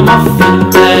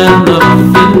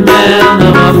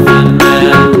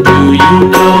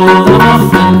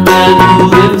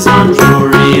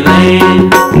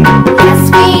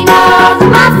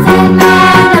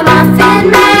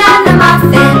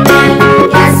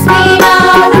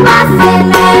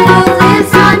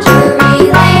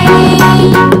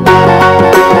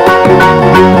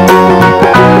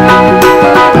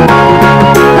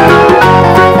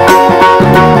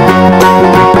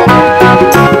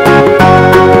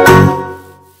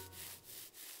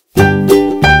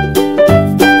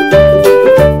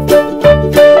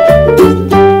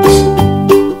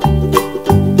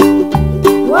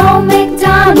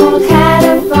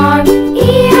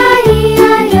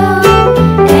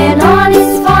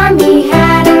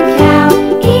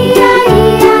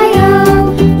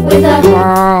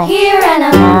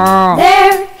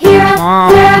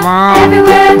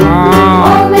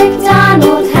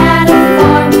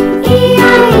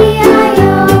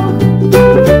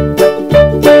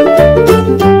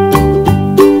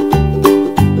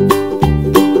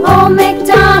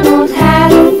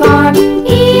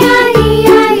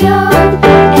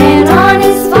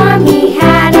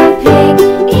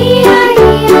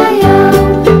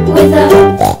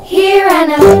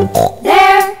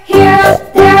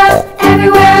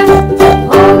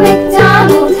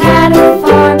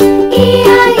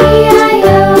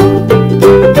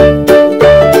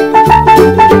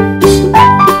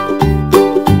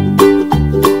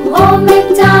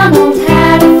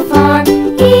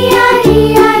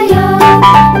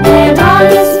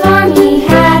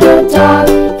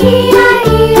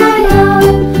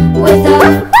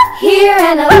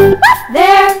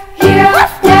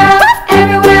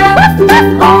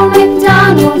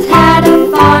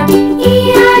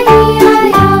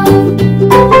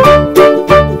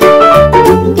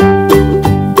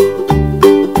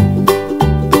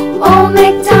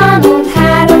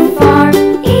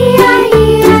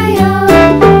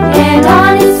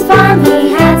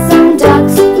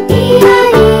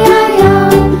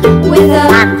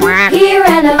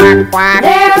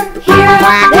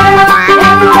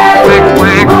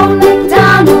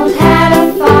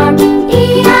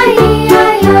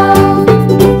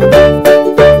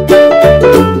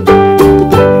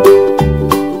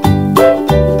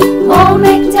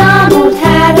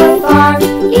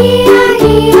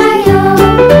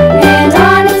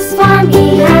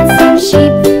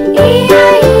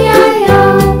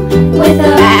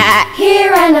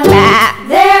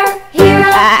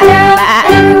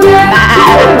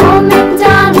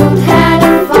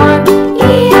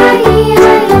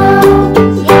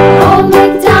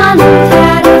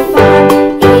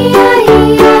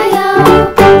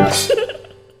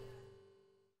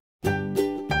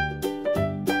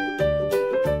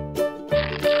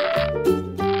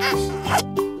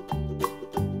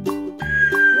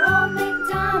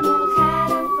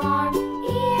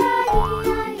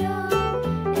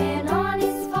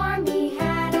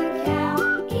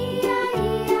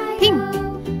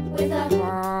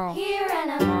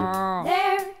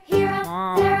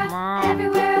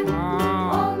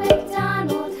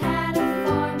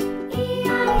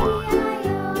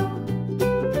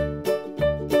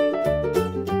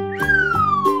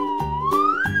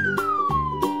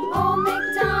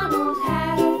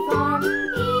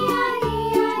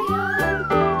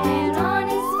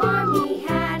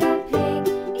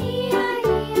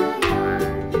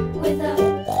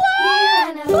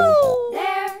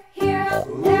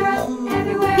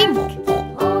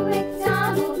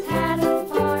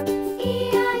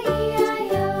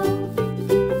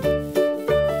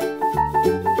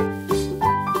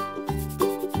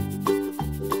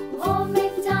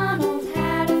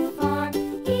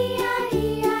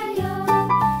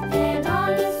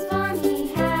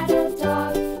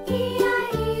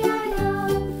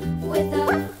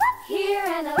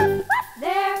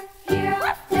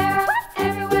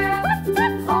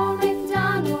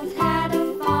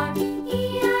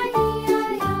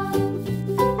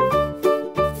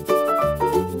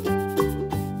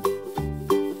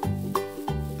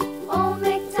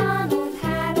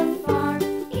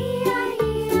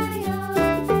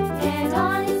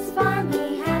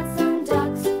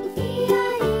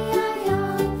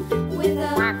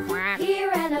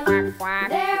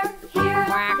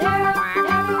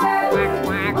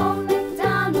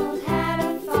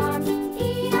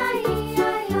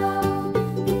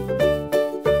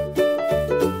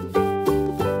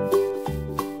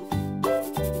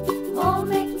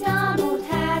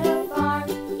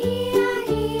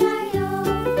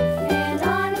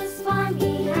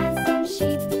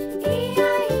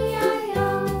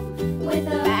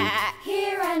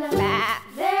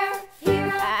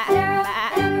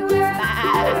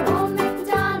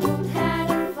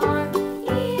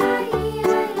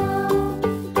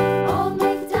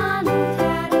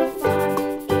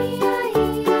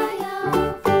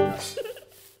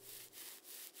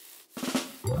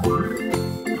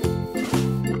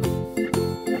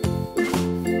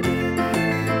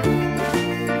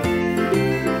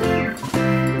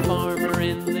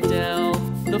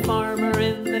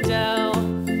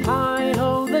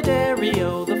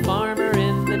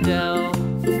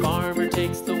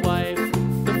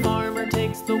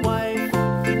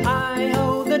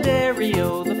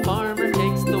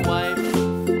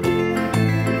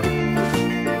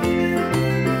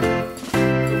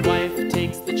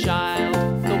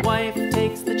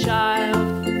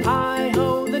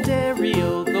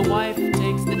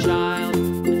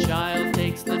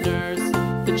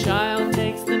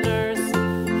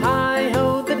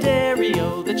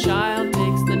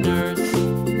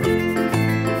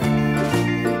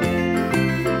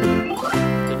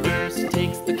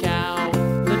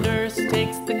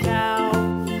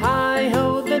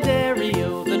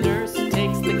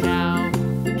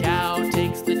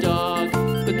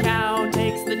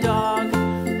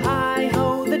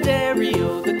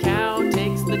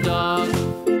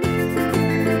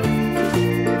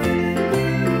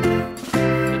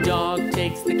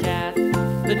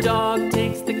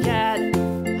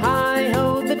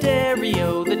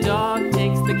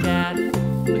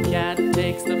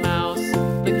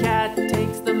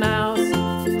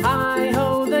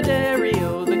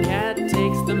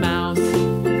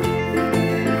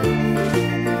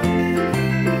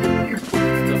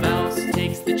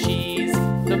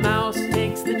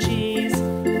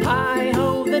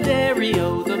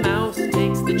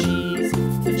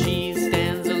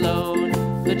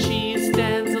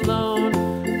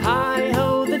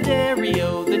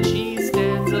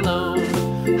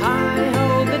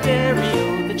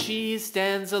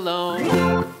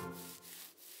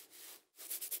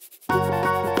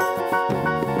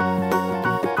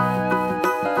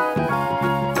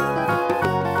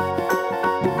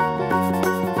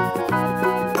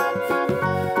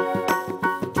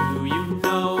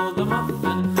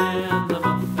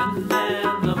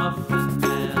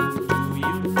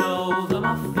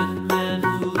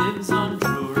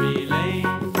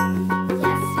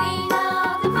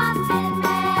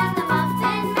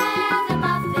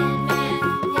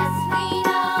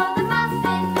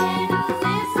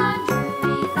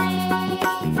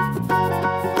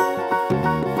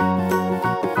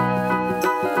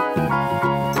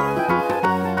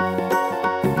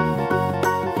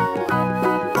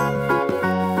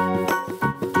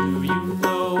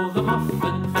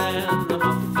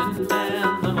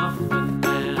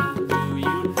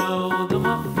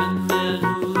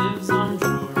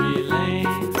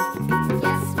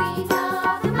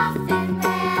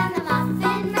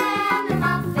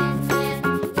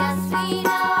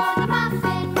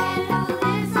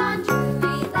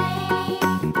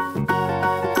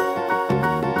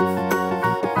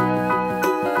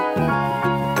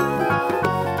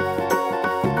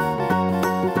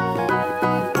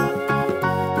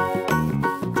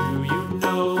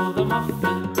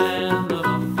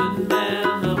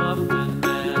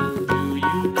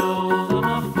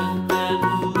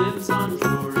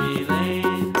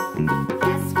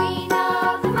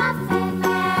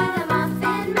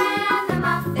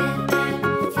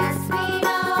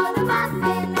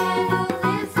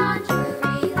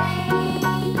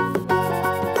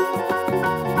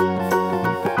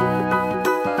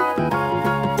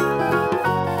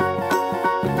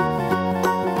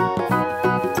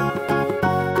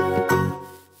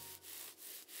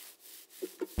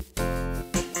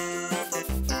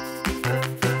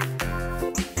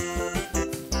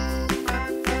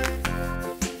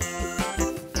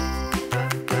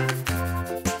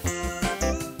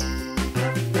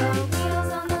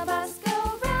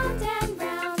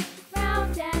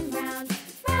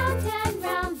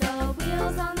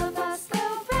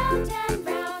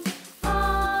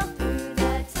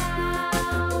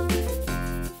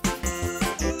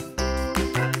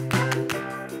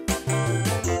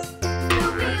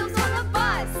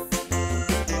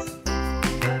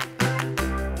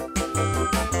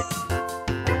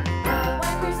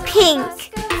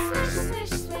Pink.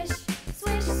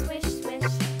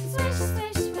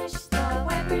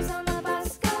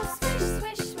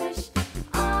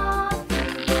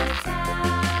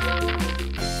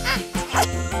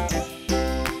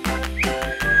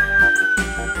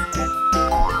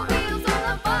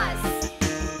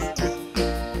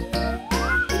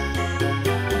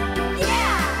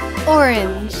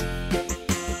 Orange.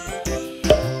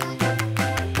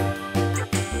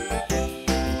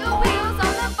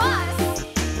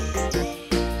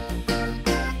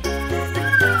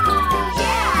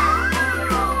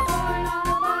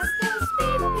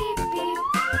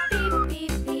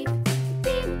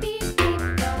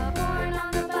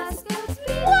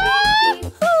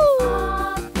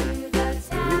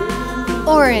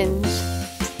 Orange.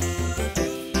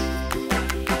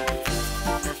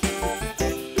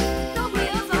 The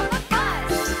wheels on the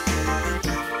bus.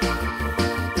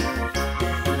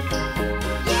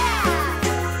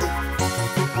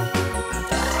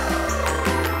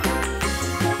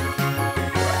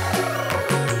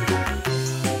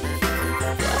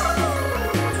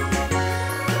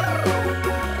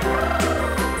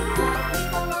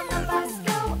 People on the bus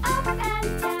go up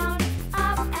and down,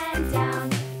 up and down,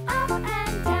 up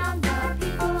and down. The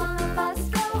people on the bus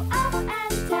go up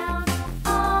and down,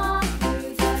 all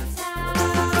through the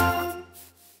town.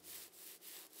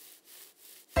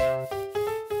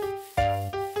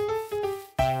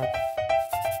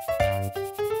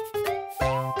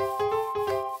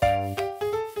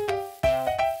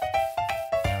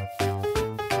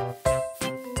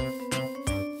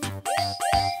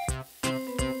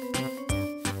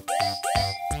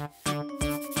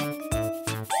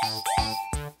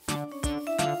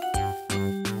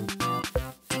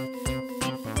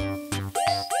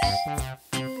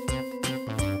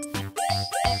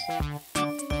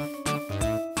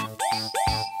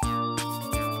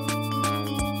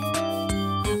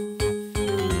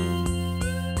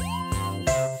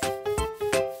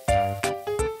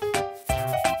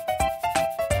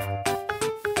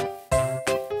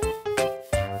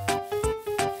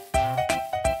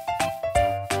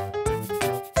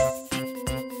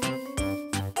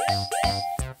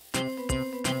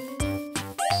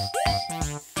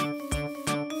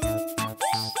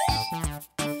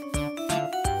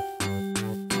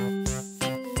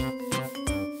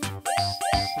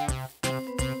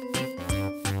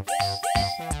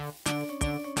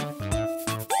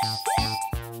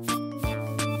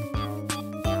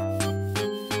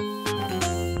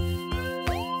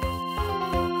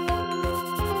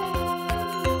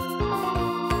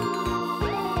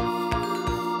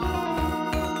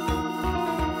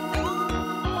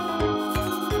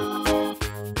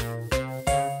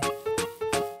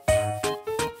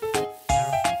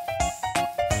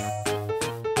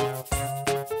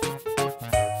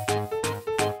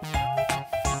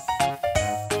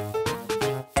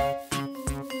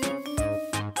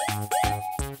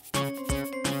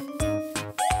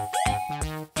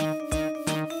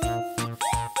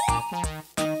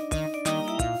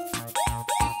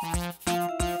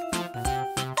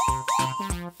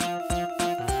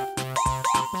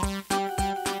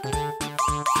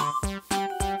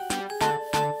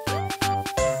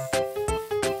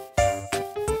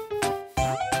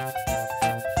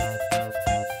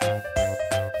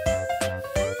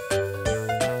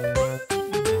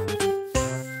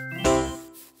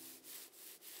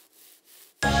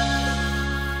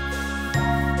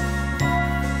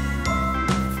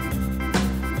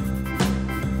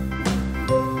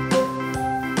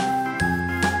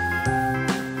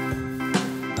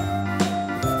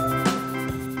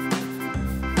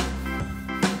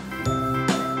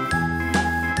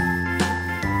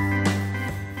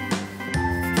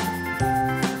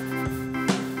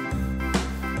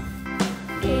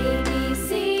 A, B,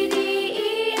 C, D,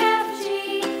 E, F, G,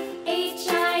 H,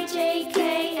 I, J,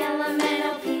 K, L, M, N,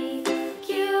 O, P,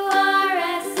 Q, R,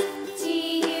 S, T,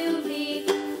 U, V,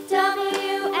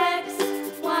 W, X,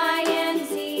 Y, and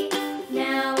Z.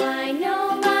 Now I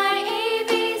know my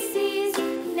ABCs.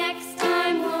 Next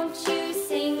time, won't you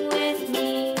sing with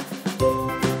me?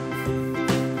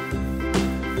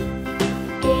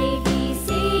 A, B, C,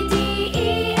 D,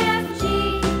 E, F, G,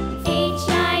 H,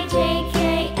 I, J,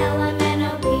 K, L, M, N, O,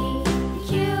 P,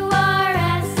 Q, R,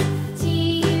 S, T,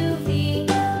 U, V,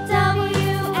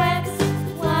 W, X,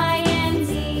 Y, and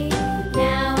Z.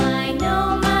 Now I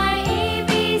know my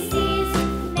ABCs.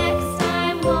 Next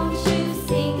time, won't you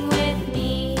sing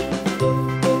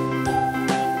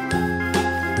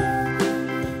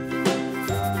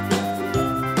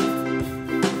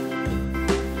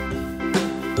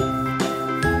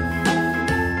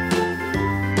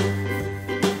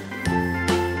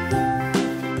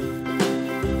with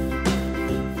me?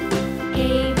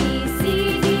 A, B, C,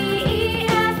 D, E,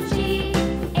 F, G,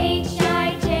 H,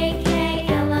 I, J, K,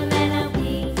 L, M, N, O,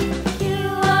 P, Q,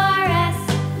 R, S,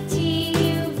 T,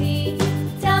 U, V,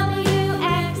 W,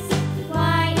 X,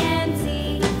 Y, and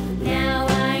Z. Now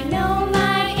I know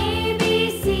my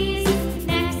ABCs.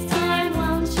 Next time,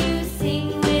 won't you sing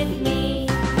with me?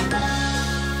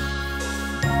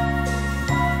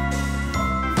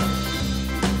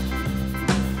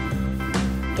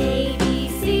 A, B,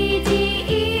 C, D,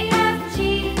 E, F, G,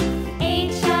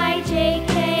 H, I, J,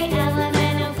 K, L, M,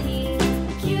 N, O, P,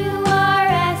 Q, R,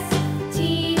 S, T,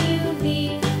 U,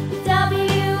 V,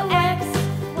 W, X,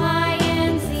 Y,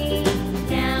 and Z.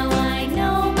 Now I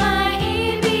know my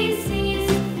ABCs.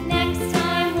 Next time,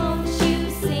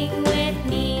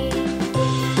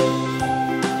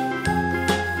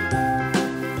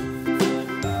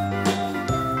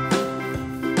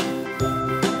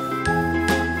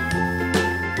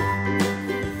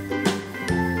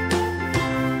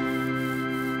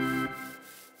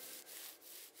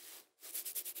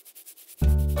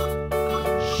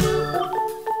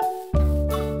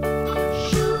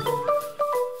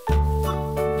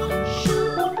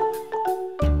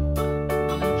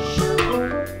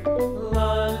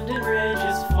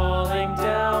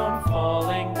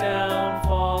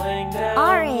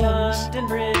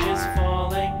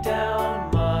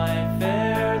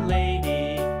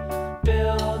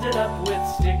 up with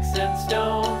sticks and stones.